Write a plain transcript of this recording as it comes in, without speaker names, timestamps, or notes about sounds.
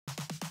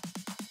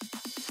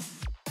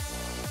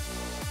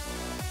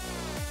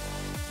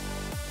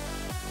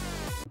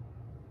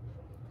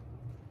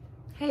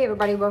Hey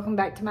everybody, welcome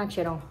back to my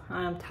channel.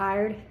 I'm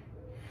tired.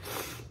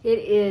 It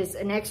is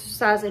an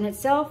exercise in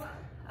itself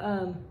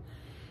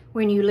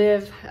when you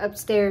live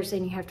upstairs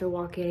and you have to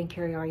walk in and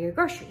carry all your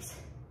groceries.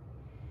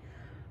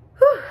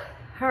 Whew.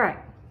 All right,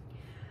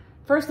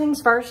 first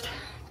things first,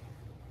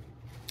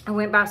 I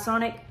went by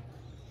Sonic.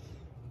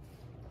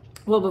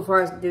 Well,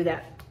 before I do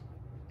that,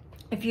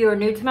 if you are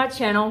new to my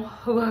channel,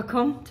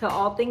 welcome to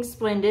All Things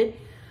Splendid.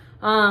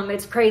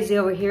 It's crazy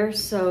over here,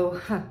 so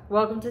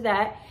welcome to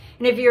that.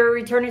 And if you're a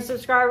returning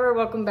subscriber,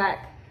 welcome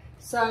back.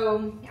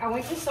 So I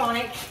went to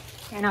Sonic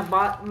and I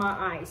bought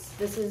my ice.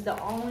 This is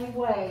the only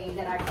way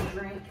that I can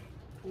drink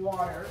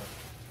water.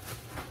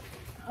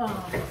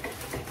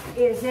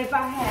 Is if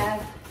I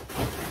have,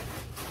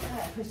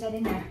 push that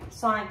in there,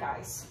 Sonic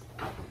ice.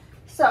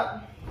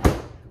 So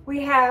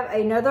we have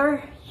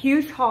another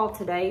huge haul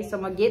today, so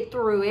I'm gonna get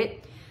through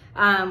it.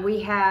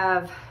 We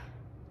have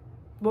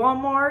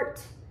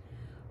Walmart,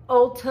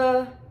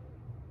 Ulta.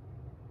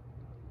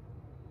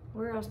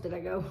 Where else did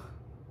I go?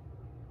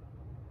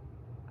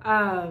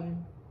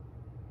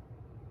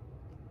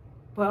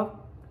 Well,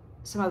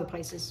 some other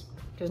places,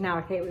 because now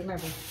I can't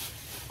remember.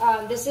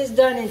 This is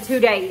done in 2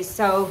 days.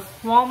 So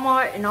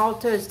Walmart and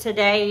Ulta is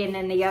today, and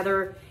then the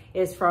other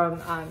is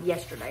from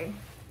yesterday.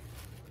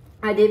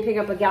 I did pick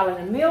up a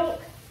gallon of milk.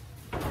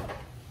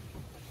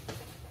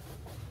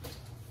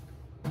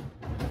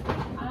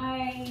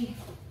 I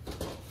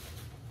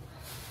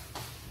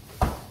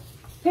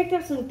picked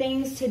up some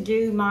things to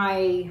do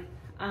my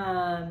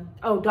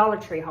Dollar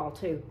Tree haul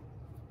too.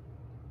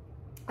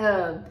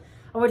 I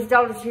went to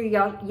Dollar Tree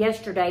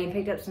yesterday and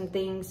picked up some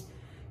things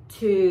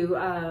to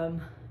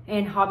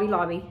and Hobby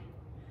Lobby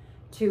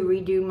to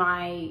redo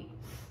my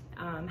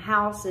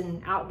house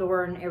and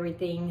outdoor and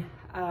everything.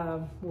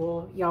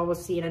 Y'all will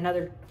see in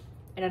another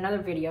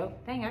video.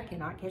 Dang, I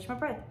cannot catch my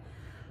breath.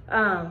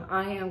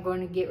 I am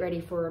going to get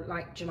ready for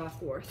like July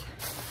 4th.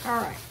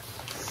 All right.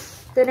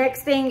 The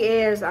next thing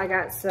is I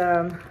got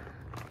some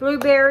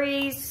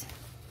blueberries,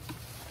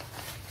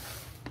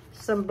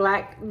 some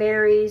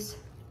blackberries.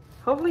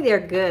 Hopefully they're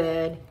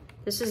good.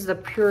 This is the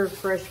Pure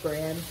Fresh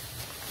brand.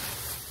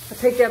 I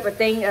picked up a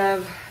thing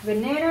of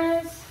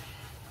bananas,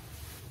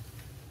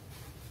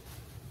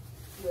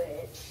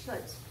 which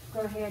let's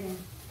go ahead and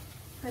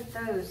put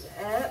those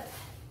up.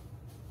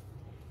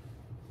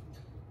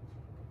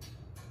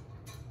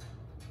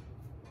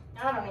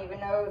 I don't even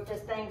know if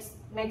this thing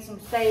makes them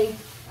stay.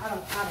 I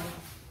don't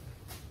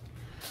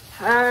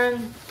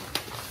know.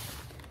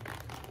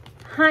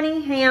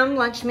 Honey ham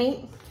lunch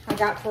meat I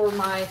got for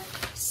my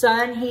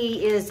son.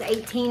 He is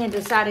 18 and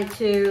decided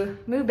to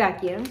move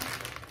back in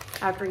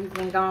after he's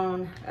been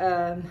gone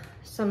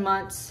some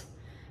months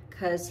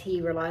because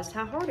he realized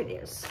how hard it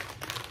is.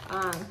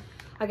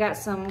 I got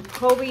some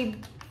Colby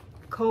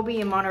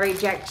and Monterey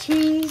Jack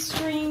cheese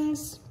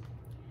strings,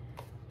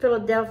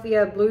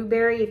 Philadelphia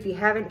blueberry. If you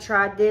haven't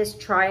tried this,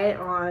 try it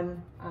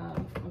on,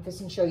 I'm just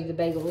gonna show you the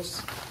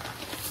bagels.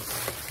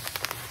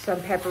 Some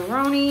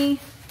pepperoni.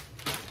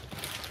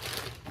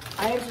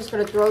 I am just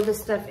gonna throw this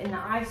stuff in the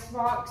ice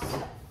box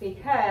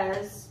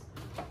because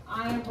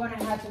I am gonna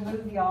have to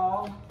move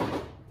y'all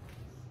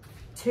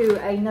to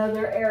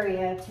another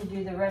area to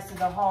do the rest of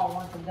the haul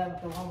once I'm done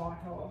with the Walmart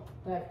haul.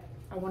 But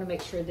I wanna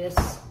make sure this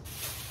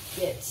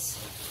gets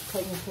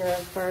taken care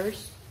of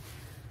first.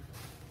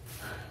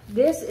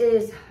 This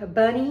is a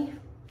bunny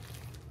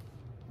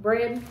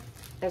bread.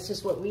 That's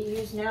just what we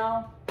use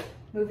now,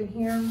 moving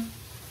here.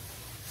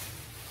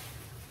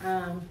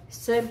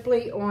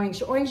 Simply orange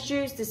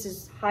juice. This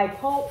is high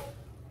pulp.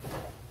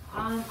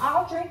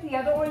 I'll drink the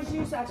other orange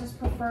juice. I just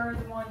prefer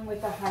the one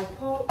with the high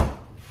pulp.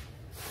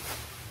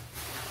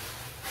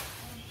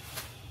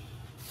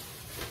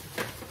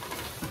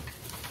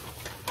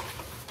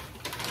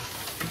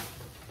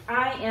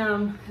 I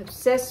am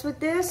obsessed with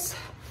this.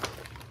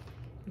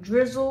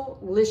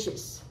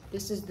 Drizzle-licious.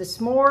 This is the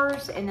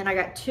s'mores, and then I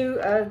got 2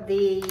 of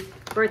the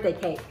birthday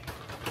cake.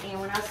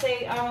 And when I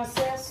say I'm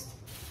obsessed,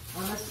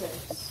 I'm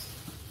obsessed.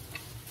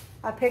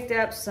 I picked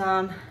up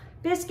some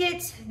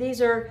biscuits.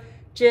 These are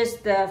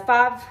just the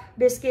 5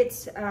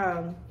 biscuits.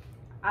 I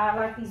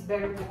like these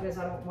better because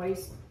I don't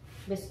waste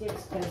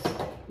biscuits, because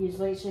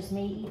usually it's just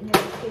me eating the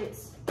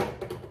biscuits.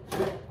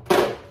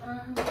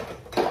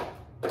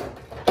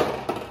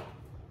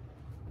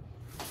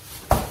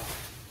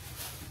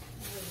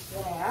 There's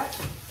that.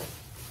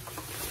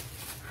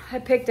 I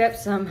picked up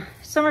some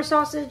summer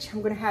sausage.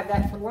 I'm gonna have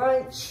that for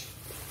lunch,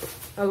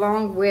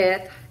 along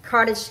with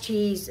cottage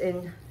cheese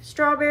and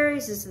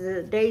strawberries. This is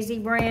the Daisy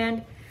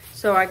brand.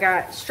 So I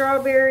got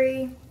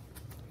strawberry,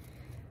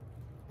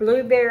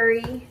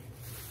 blueberry,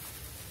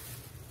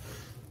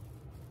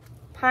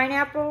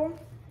 pineapple,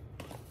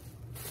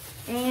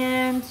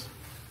 and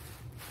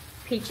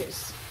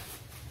peaches.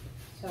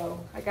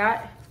 So I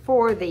got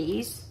 4 of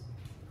these.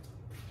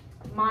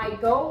 My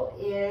goal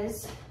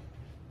is,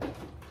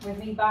 with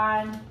me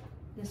buying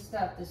this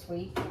stuff this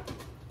week,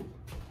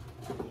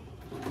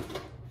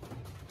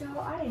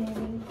 I didn't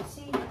even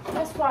see.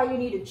 That's why you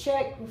need to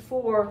check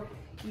before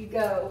you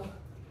go.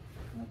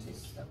 Let's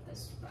just stuff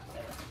this right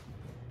there.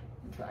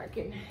 if I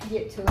can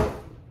get to it.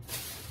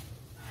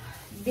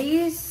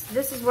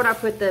 This is what I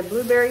put the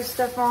blueberry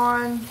stuff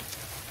on.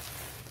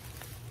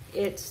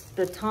 It's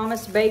the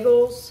Thomas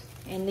Bagels,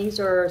 and these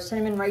are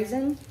cinnamon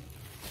raisin.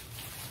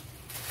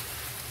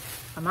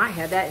 I might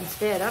have that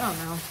instead, I don't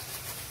know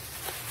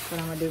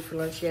what I'm gonna do for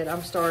lunch yet.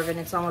 I'm starving,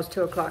 it's almost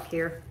 2 o'clock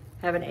here,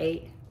 haven't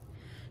ate.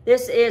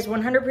 This is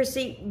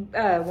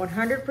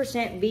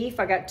 100% beef.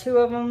 I got 2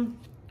 of them,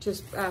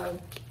 just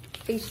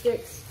beef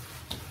sticks.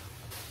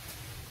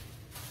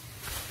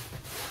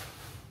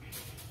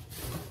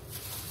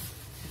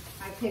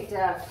 I picked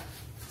up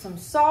some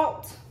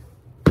salt,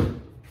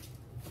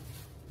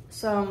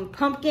 some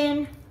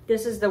pumpkin.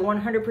 This is the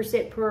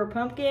 100% pure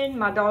pumpkin.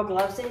 My dog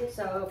loves it,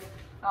 so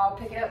I'll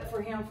pick it up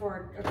for him,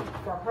 for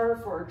her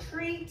for a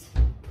treat.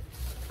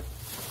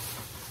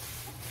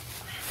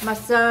 My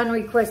son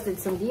requested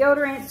some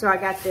deodorant, so I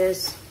got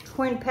this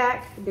twin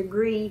pack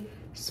Degree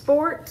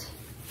Sport.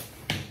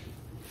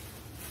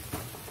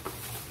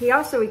 He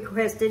also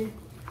requested,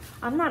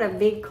 I'm not a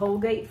big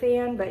Colgate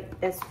fan, but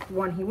that's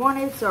one he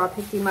wanted, so I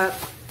picked him up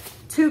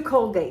 2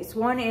 Colgates.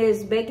 One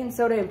is baking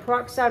soda and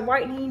peroxide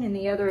whitening, and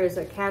the other is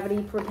a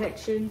cavity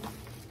protection.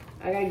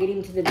 I gotta get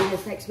him to the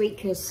dentist next week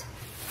because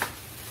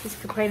he's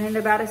complaining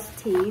about his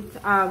teeth.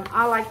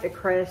 I like the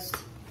Crest.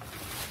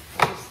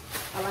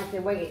 I like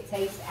the way it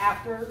tastes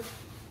after.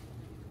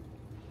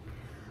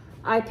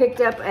 I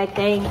picked up a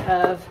thing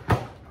of,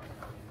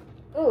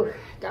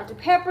 Dr.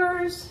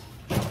 Peppers.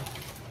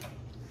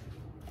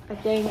 A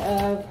thing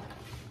of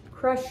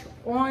crushed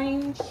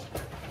orange.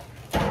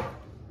 A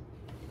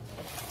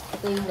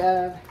thing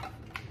of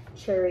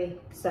cherry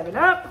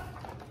 7-Up.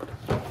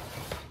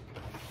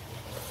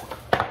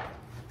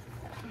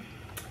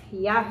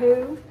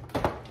 Yahoo.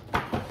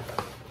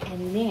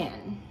 And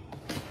then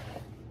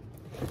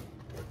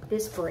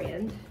this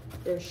brand,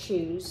 their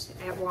shoes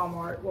at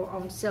Walmart were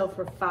on sale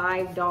for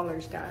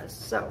 $5, guys.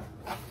 So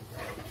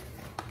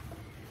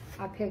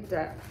I picked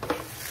up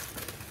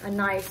a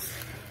nice,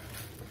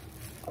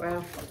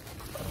 well,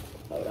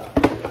 hold on.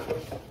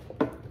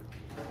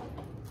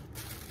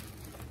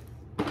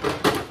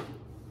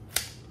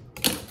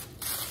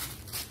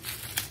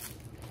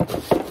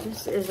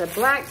 This is a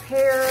black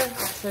pair.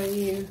 I'll show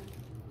you.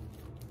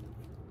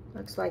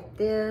 Looks like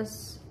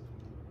this.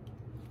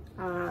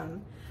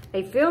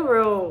 They feel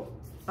real,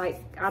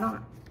 like, I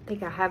don't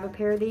think I have a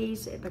pair of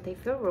these, but they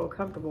feel real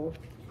comfortable.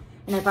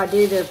 And if I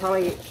do, they're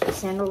probably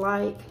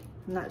sandal-like.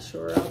 I'm not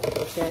sure,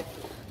 I'll check.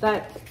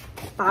 But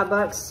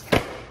 $5,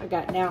 I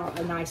got now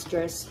a nice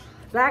dress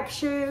black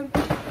shoe.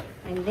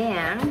 And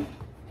then,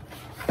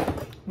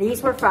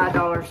 these were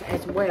 $5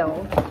 as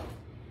well.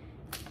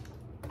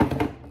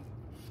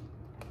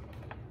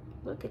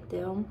 Look at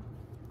them.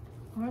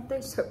 Aren't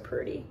they so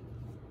pretty?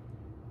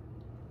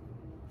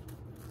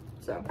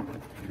 So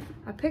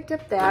I picked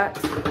up that,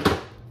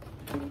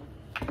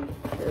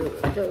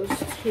 those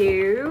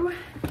 2.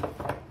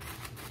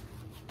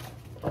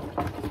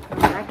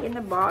 Back in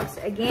the box.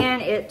 Again,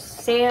 it's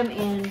Sam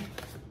and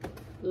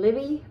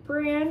Libby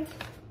brand.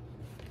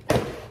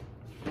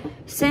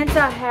 Since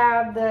I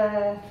have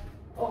the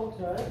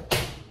Ulta,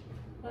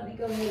 let me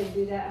go ahead and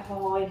do that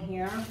haul in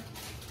here.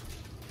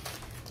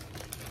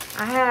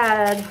 I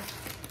had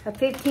a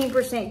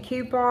 15%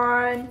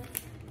 coupon.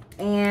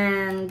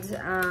 And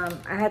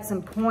I had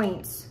some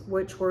points,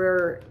 which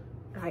were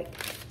like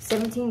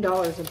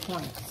 $17 in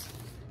points.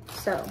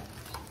 So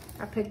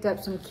I picked up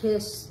some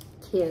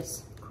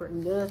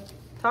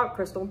Talk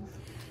Crystal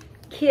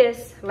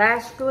Kiss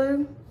lash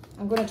glue.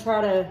 I'm going to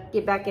try to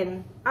get back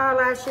in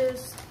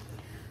eyelashes.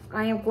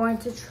 I am going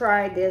to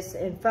try this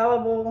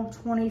Infallible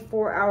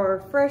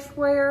 24-hour fresh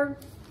wear.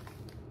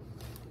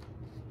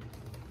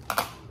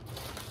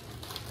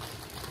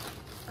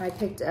 I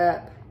picked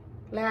up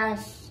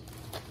Lash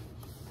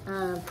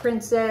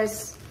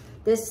Princess.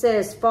 This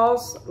says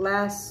False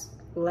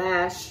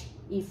Lash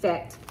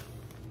Effect.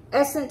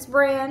 Essence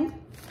brand.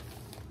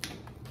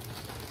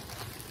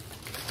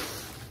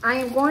 I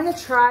am going to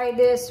try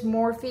this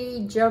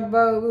Morphe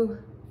Jumbo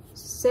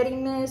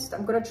Setting Mist.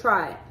 I'm going to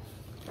try it.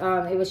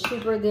 It was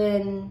cheaper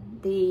than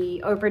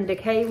the Urban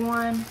Decay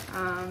one.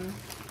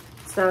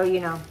 So, you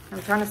know,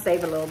 I'm trying to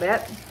save a little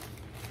bit.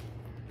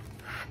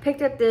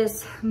 Picked up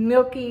this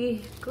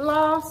Milky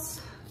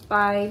Gloss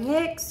by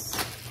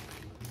NYX.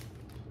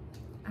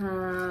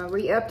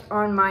 Re-upped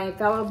on my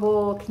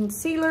Infallible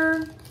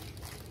Concealer.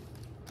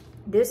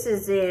 This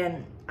is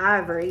in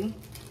Ivory.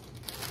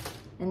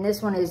 And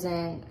this one is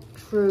in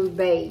True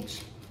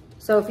Beige.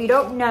 So if you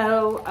don't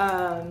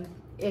know,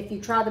 if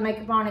you try the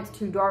makeup on, it's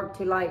too dark,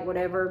 too light,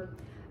 whatever,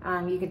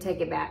 you can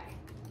take it back.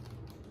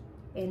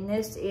 And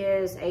this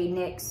is a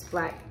NYX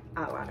black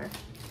eyeliner.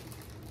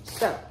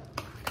 So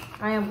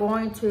I am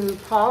going to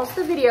pause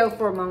the video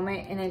for a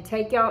moment and then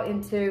take y'all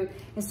into,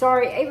 and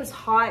sorry, it was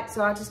hot,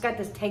 so I just got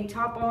this tank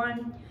top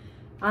on.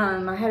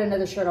 I had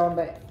another shirt on,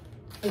 but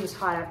it was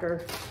hot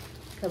after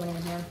coming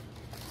in here.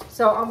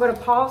 So I'm gonna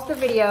pause the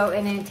video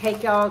and then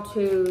take y'all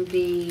to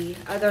the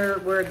other,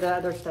 where the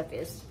other stuff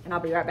is. And I'll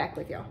be right back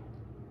with y'all.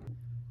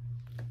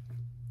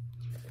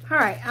 All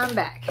right, I'm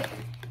back.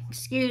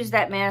 Excuse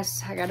that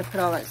mess. I got to put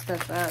all that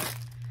stuff up.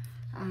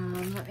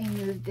 Let me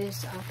move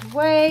this out the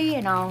way,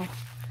 and I'll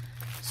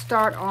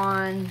start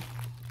on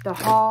the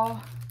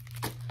haul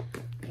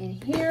in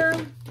here.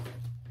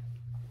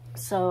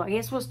 So I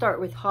guess we'll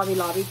start with Hobby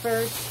Lobby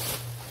first,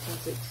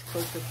 since it's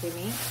closer to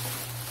me.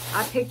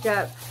 I picked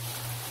up,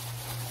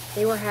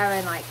 they were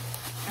having like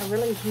a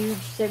really huge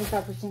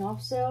 75%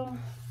 off sale.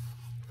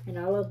 And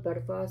I love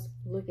butterflies.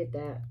 Look at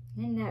that.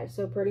 Isn't that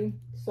so pretty?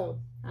 So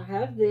I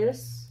have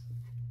this.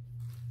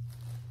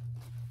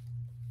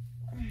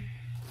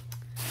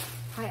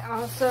 I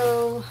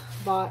also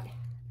bought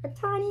a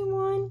tiny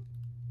one.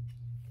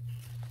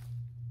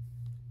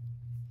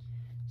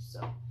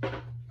 So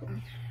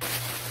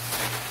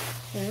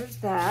there's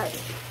that.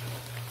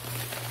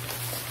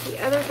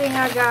 The other thing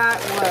I got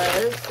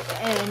was,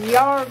 and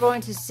y'all are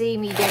going to see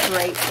me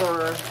decorate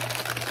for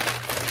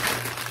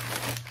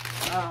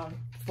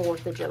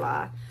 4th of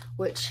July,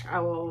 which I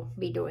will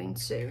be doing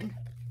soon.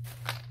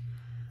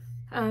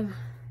 I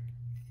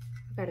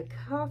got a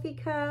coffee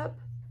cup,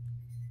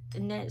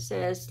 and it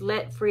says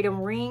 "Let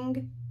Freedom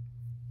Ring."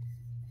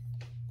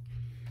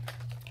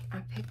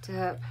 I picked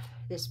up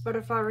this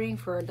butterfly ring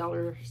for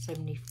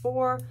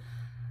 $1.74.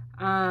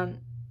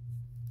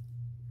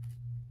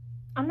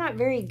 I'm not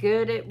very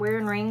good at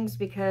wearing rings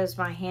because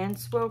my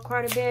hands swell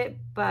quite a bit,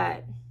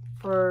 but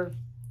for,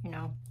 you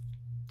know,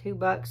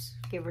 $2,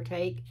 give or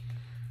take.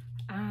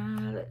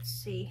 Let's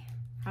see.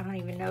 I don't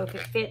even know if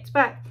it fits,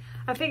 but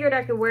I figured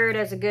I could wear it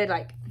as a good,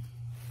 like,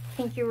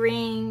 pinky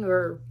ring,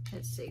 or,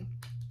 let's see.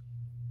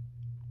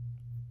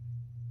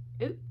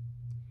 Oop.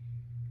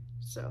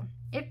 So,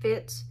 it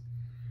fits.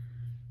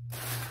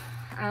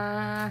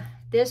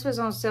 This was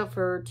on sale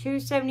for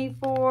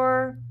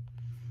 $2.74.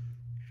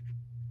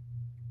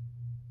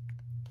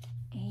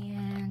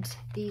 And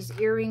these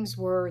earrings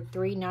were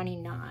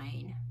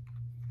 $3.99.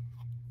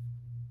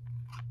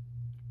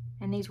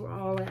 And these were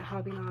all at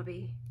Hobby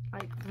Lobby,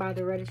 like by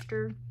the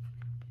register.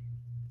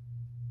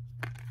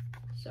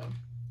 So,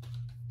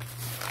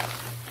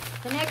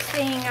 the next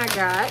thing I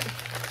got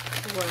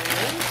was,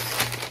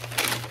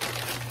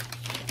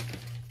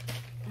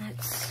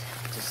 let's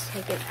just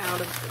take it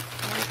out of the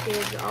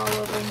package, all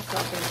of them, so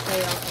I can show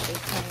y'all at the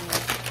same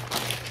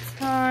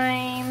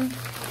time.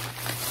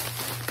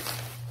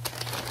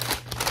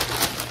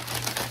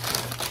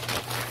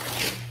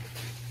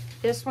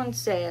 This one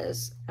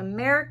says,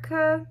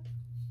 America,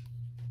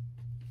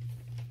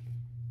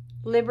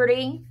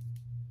 Liberty,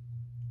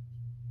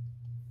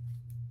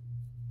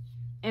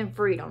 and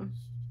Freedom.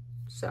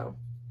 So,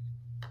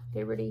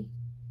 Liberty.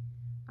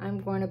 I'm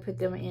going to put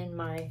them in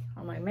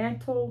on my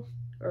mantle,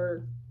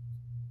 or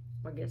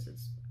I guess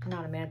it's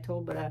not a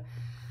mantle, but a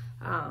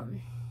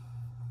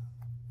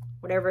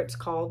whatever it's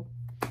called,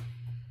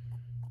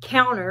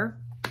 counter.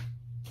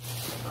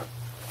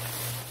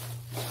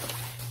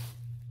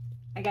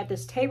 I got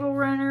this table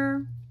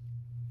runner.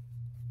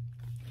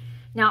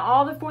 Now,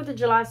 all the 4th of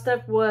July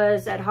stuff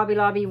was at Hobby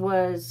Lobby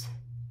was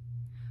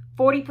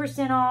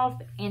 40%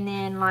 off. And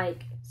then,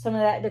 like, some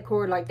of that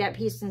decor, like that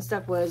piece and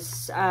stuff,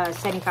 was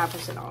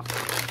 75% off.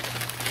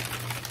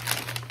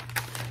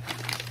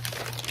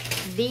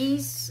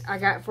 These I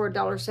got for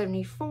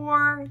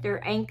 $1.74.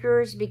 They're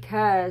anchors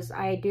because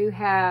I do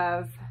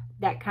have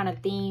that kind of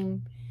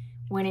theme.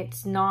 When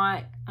it's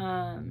not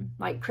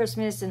like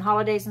Christmas and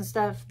holidays and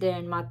stuff,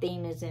 then my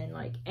theme is in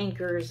like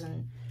anchors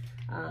and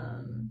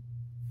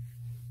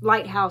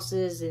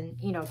lighthouses and,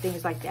 you know,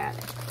 things like that.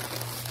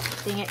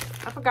 Dang it,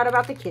 I forgot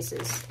about the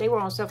kisses. They were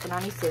on sale for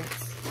 90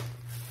 cents.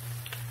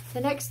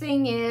 The next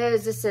thing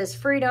is, it says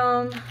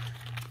Freedom.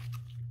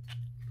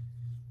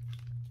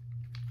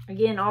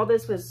 Again, all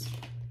this was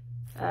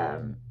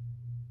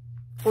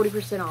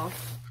 40%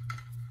 off.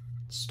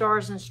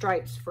 Stars and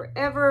Stripes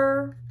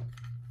Forever.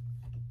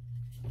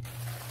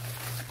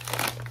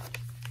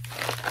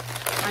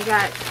 I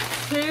got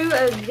 2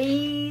 of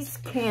these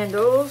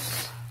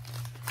candles.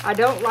 I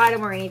don't light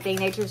them or anything.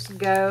 They just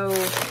go,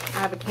 I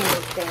have a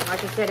candle stand.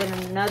 Like I said in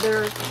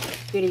another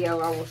video,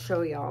 I will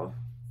show y'all.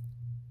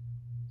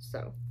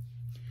 So,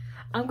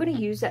 I'm going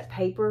to use that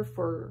paper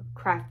for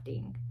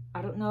crafting.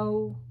 I don't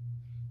know.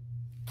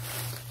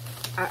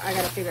 I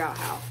got to figure out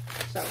how.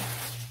 So, I'm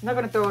not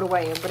going to throw it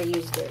away. I'm going to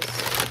use this.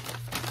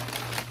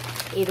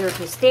 Either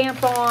to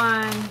stamp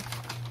on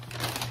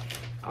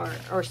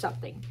or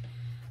something.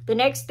 The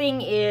next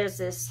thing is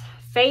this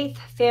Faith,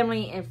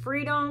 Family, and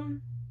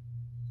Freedom.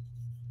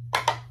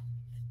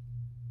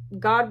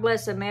 God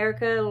Bless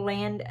America,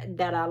 Land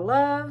That I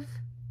Love.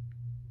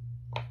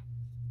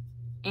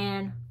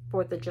 And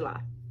 4th of July.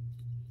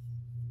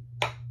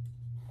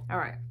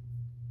 Alright.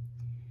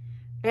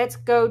 Let's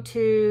go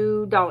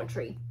to Dollar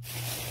Tree.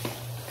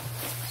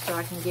 So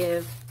I can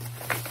give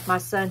my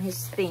son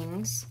his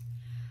things.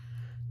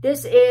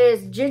 This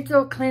is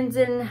Gentle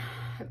Cleansing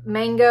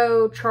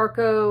Mango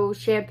Charcoal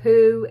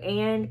Shampoo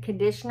and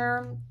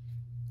Conditioner.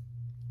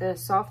 The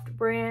soft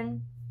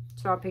brand.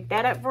 So I picked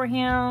that up for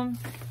him.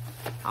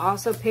 I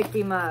also picked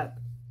him up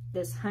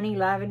this Honey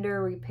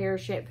Lavender Repair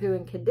Shampoo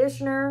and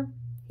Conditioner.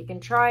 He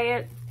can try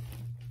it.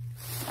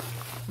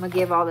 I'm gonna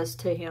give all this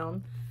to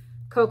him.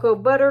 Cocoa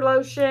butter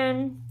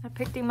lotion. I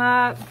picked him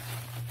up.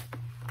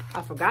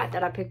 I forgot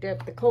that I picked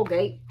up the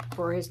Colgate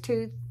for his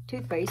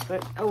toothpaste,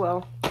 but oh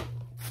well.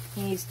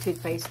 He needs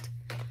toothpaste.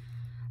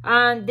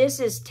 This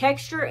is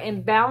Texture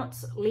and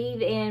Bounce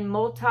Leave-In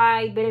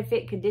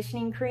Multi-Benefit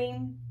Conditioning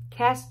Cream.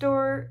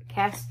 Castor,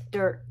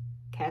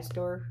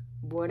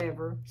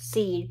 whatever,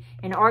 seed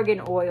and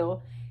argan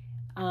oil.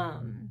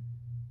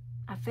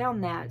 I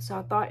found that, so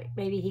I thought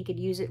maybe he could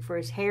use it for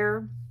his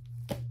hair.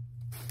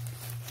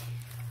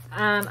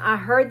 I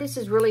heard this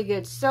is really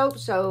good soap,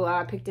 so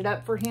I picked it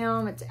up for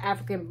him. It's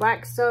African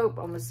black soap.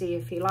 I'm gonna see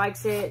if he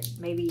likes it.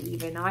 Maybe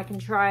even I can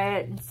try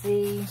it and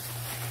see.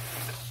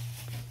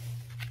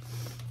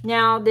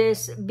 Now,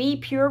 this Be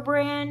Pure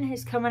brand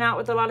is coming out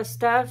with a lot of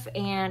stuff,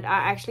 and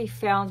I actually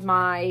found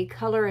my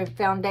color and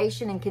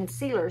foundation and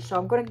concealer, so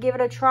I'm going to give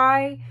it a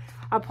try.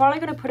 I'm probably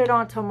going to put it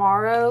on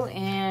tomorrow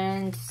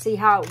and see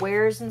how it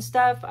wears and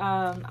stuff.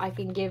 I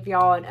can give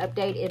y'all an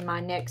update in my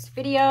next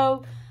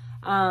video,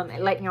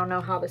 and letting y'all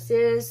know how this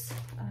is.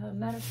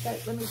 Matter of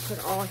fact, let me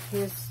put all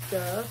his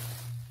stuff.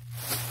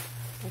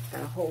 That's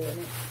got a hole in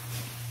it.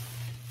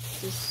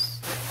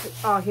 Just put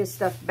all his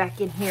stuff back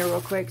in here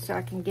real quick so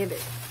I can give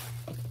it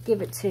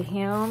to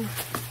him.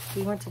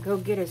 He went to go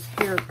get his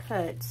hair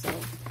cut, so I'm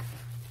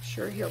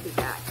sure he'll be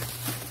back.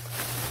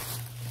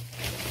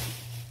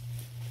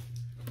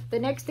 The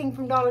next thing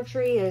from Dollar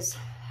Tree is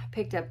I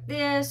picked up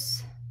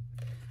this,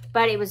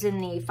 but it was in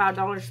the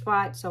 $5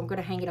 spot, so I'm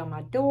going to hang it on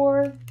my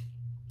door.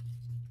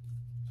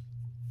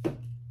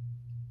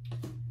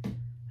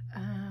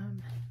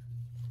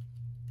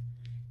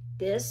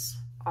 This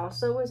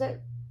also was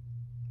at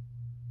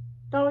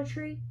Dollar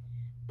Tree,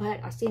 but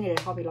I seen it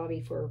at Hobby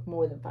Lobby for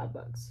more than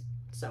 $5.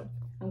 So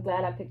I'm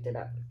glad I picked it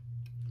up.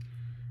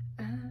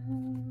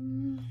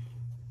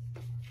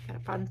 Gotta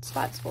find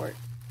spots for it.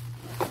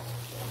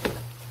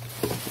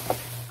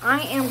 I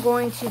am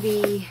going to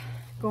be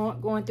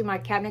going through my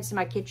cabinets in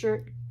my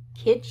kitchen,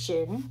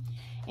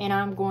 and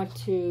I'm going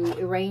to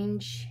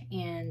arrange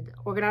and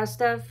organize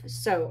stuff.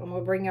 So I'm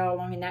gonna bring y'all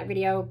along in that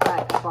video,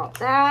 but I bought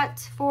that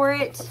for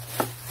it.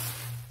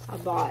 I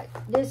bought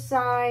this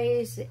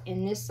size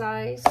and this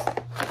size.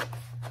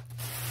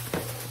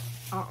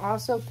 I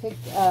also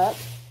picked up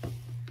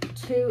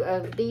 2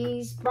 of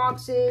these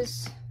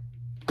boxes.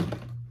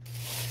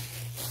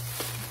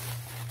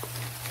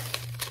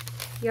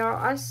 Y'all,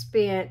 I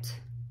spent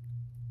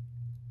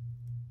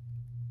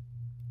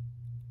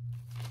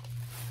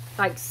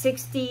like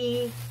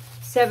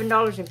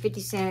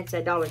 $67.50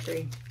 at Dollar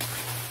Tree.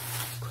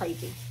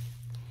 Crazy.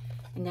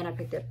 And then I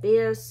picked up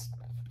this.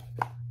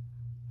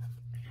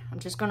 I'm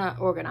just gonna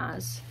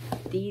organize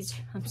these.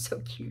 I'm so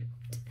cute.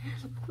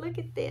 Look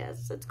at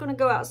this. It's gonna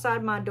go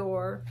outside my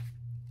door.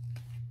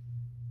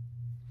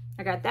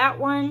 I got that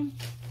one.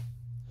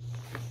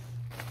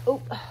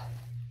 Oh,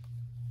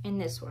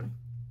 and this one.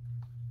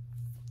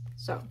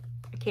 So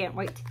I can't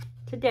wait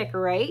to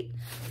decorate.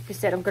 Like I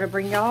said, I'm gonna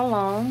bring y'all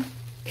along.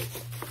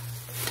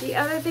 The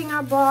other thing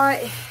I bought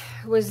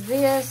was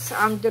this.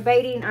 I'm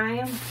debating.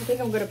 I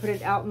think I'm gonna put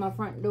it out my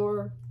front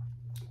door,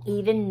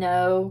 even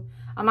though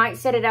I might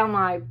set it on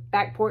my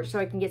back porch so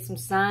I can get some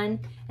sun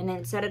and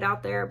then set it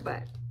out there,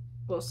 but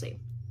we'll see.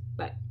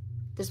 But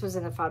this was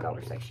in the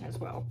 $5 section as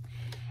well.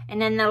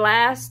 And then the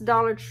last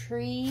Dollar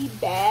Tree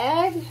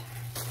bag.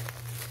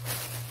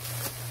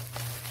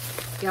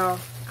 Y'all,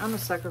 I'm a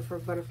sucker for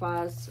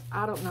butterflies.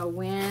 I don't know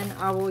when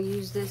I will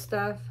use this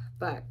stuff,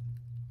 but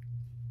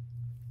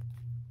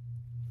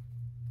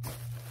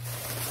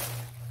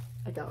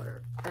 $1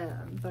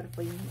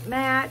 butterfly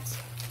mat,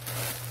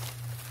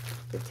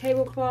 the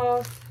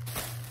tablecloth,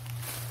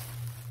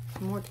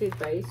 more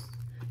toothpaste.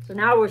 So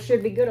now we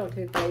should be good on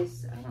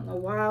toothpaste. I don't know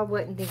why I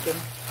wasn't thinking.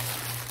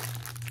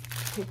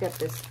 Picked up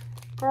this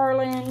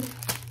garland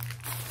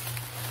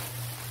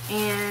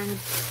and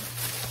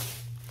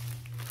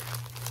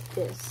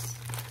this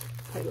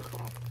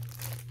tablecloth.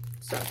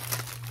 So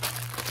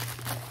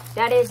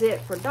that is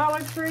it for Dollar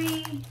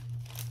Tree.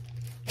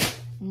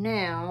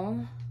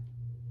 Now,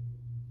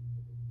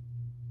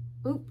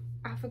 oop,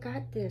 I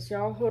forgot this,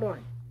 y'all. Hold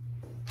on.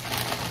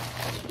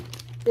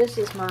 This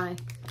is my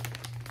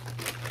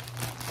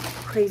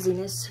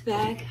craziness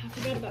bag. I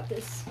forgot about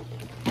this.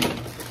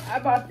 I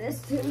bought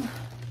this too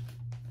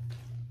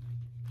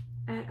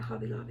at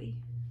Hobby Lobby.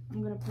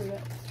 I'm gonna put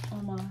it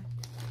on my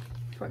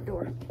front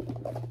door.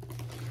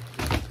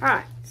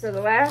 Alright, so the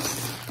last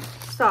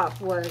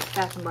stop was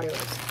Bath and Body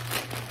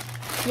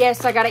Works.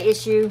 Yes, I got an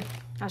issue.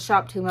 I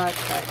shop too much,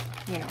 but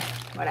you know,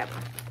 whatever.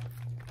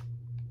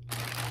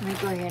 Let me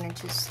go ahead and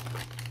just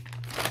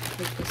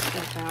take this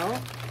stuff out.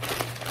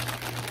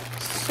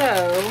 So,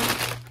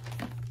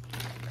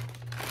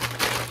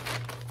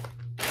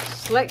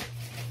 select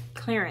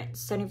clearance,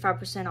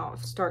 75%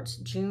 off, starts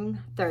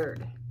June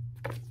 3rd.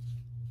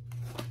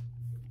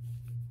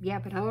 Yeah,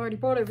 but I already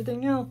bought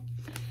everything now.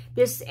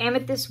 This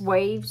Amethyst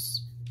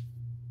Waves.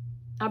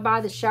 I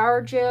buy the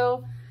shower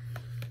gel,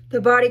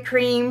 the body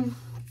cream,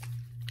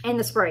 and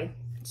the spray.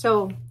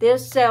 So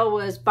this sale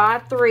was buy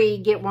 3,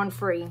 get 1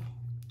 free.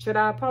 Should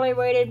I probably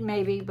waited?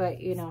 Maybe, but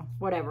you know,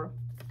 whatever.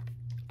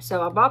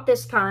 So I bought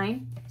this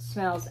kind. It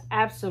smells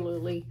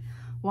absolutely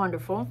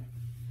wonderful.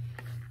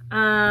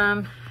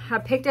 I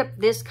picked up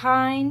this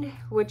kind,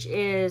 which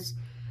is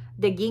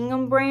the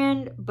Gingham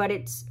brand, but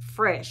it's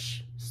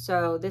fresh.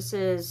 So this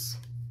is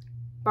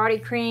body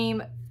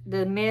cream,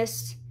 the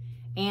mist,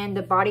 and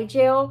the body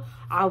gel.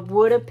 I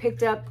would have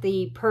picked up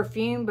the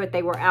perfume, but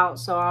they were out,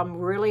 so I'm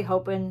really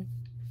hoping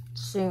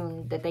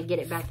soon that they get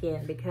it back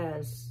in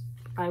because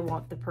I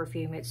want the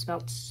perfume. It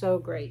smelled so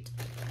great.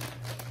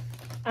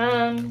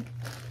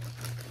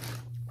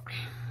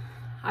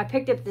 I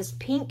picked up this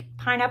pink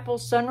pineapple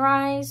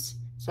sunrise.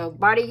 So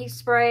body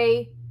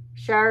spray,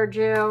 shower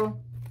gel,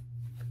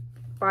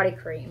 body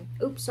cream.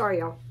 Oops, sorry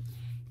y'all.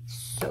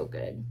 So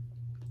good.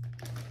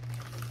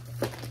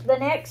 The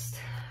next,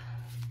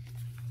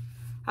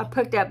 I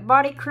picked up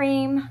body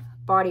cream,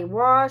 body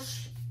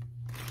wash.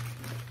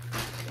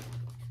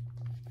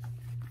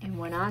 And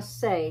when I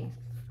say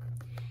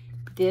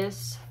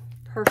this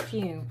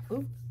perfume,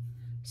 ooh,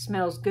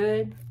 smells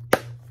good.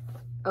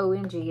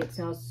 OMG, it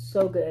smells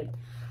so good.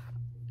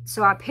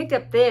 So I picked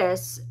up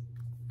this.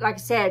 Like I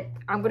said,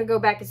 I'm going to go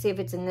back and see if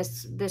it's in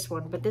this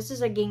one. But this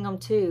is a Gingham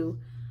too.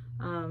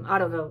 I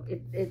don't know.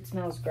 It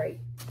smells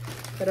great.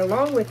 But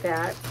along with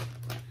that,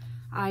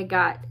 I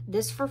got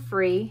this for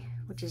free,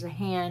 which is a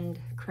hand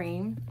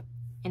cream.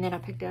 And then I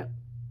picked up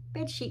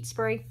bed sheet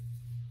spray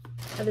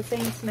of the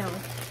same smell.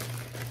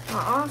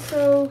 I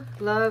also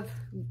love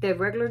the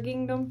regular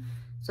Gingham.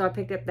 So I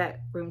picked up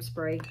that room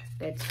spray,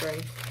 bed spray.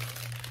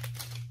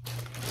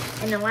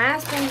 And the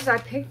last things I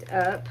picked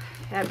up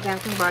at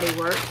Bath & Body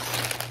Works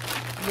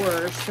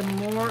were some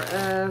more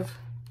of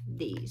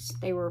these.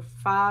 They were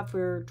 5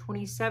 for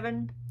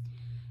 $27.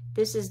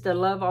 This is the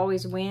Love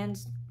Always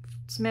Wins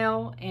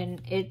smell,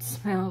 and it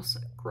smells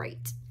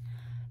great.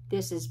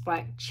 This is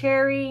black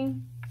cherry,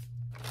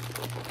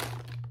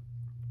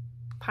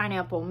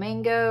 pineapple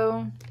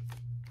mango,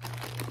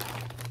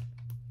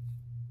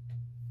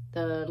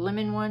 the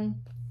lemon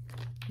one,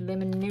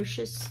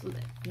 lemoncello,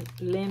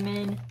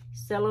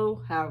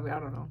 however, I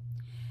don't know.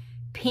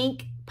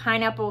 Pink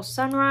pineapple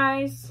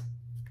sunrise,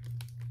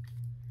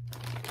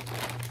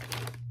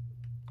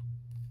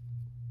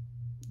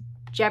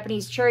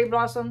 Japanese cherry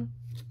blossom,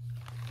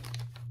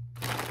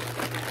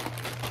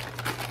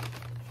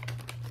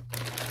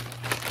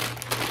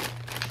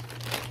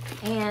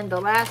 and the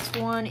last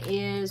one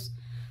is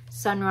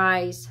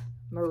sunrise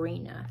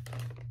marina.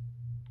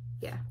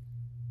 Yeah.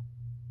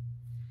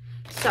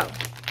 So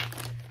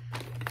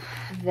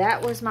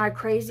that was my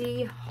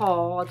crazy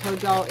haul. I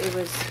told y'all it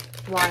was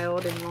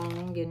wild and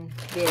long and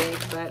big,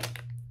 but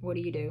what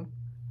do you do?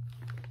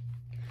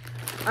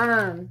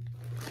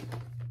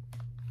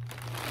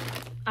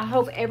 I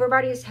hope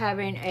everybody is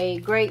having a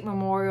great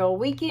Memorial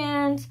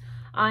weekend.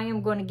 I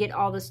am going to get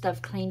all this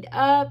stuff cleaned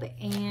up,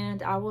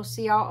 and I will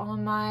see y'all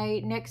on my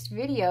next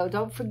video.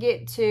 Don't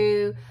forget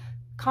to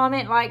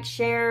comment, like,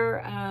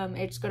 share.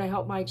 It's going to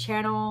help my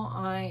channel.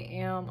 I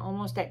am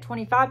almost at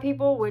 25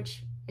 people,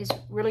 which is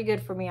really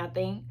good for me, I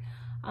think.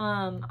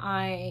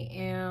 I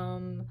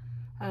am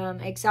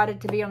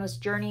excited to be on this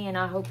journey, and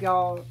I hope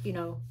y'all, you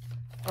know,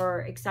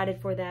 are excited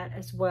for that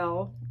as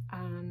well.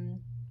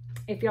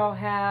 If y'all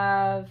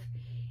have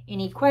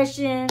any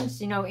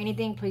questions, you know,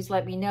 anything, please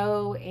let me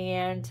know.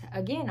 And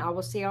again, I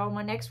will see y'all on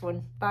my next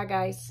one. Bye,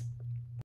 guys.